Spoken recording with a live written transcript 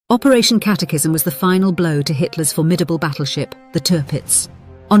Operation Catechism was the final blow to Hitler's formidable battleship, the Tirpitz.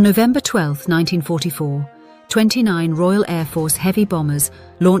 On November 12, 1944, 29 Royal Air Force heavy bombers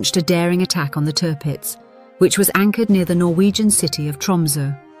launched a daring attack on the Tirpitz, which was anchored near the Norwegian city of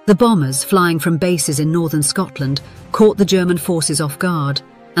Tromsø. The bombers, flying from bases in northern Scotland, caught the German forces off guard,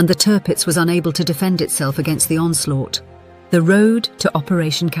 and the Tirpitz was unable to defend itself against the onslaught. The road to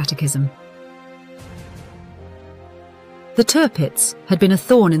Operation Catechism. The Tirpitz had been a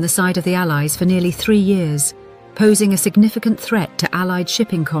thorn in the side of the Allies for nearly 3 years, posing a significant threat to Allied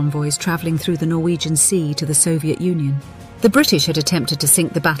shipping convoys travelling through the Norwegian Sea to the Soviet Union. The British had attempted to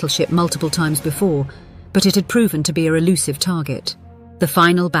sink the battleship multiple times before, but it had proven to be a elusive target. The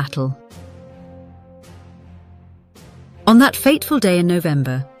final battle. On that fateful day in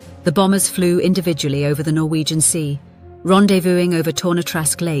November, the bombers flew individually over the Norwegian Sea, rendezvousing over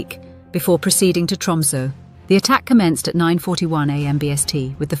Tornetrask Lake before proceeding to Tromsø. The attack commenced at 9:41 a.m.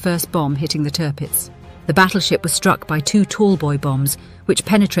 BST, with the first bomb hitting the Tirpitz. The battleship was struck by 2 tallboy bombs, which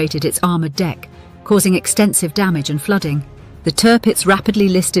penetrated its armoured deck, causing extensive damage and flooding. The Tirpitz rapidly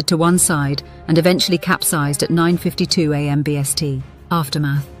listed to one side and eventually capsized at 9:52 a.m. BST.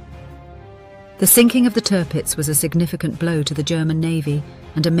 Aftermath. The sinking of the Tirpitz was a significant blow to the German Navy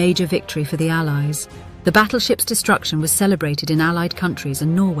and a major victory for the Allies. The battleship's destruction was celebrated in Allied countries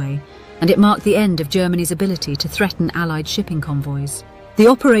and Norway, and it marked the end of Germany's ability to threaten Allied shipping convoys. The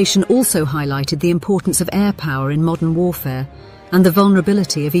operation also highlighted the importance of air power in modern warfare and the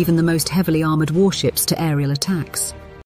vulnerability of even the most heavily armoured warships to aerial attacks.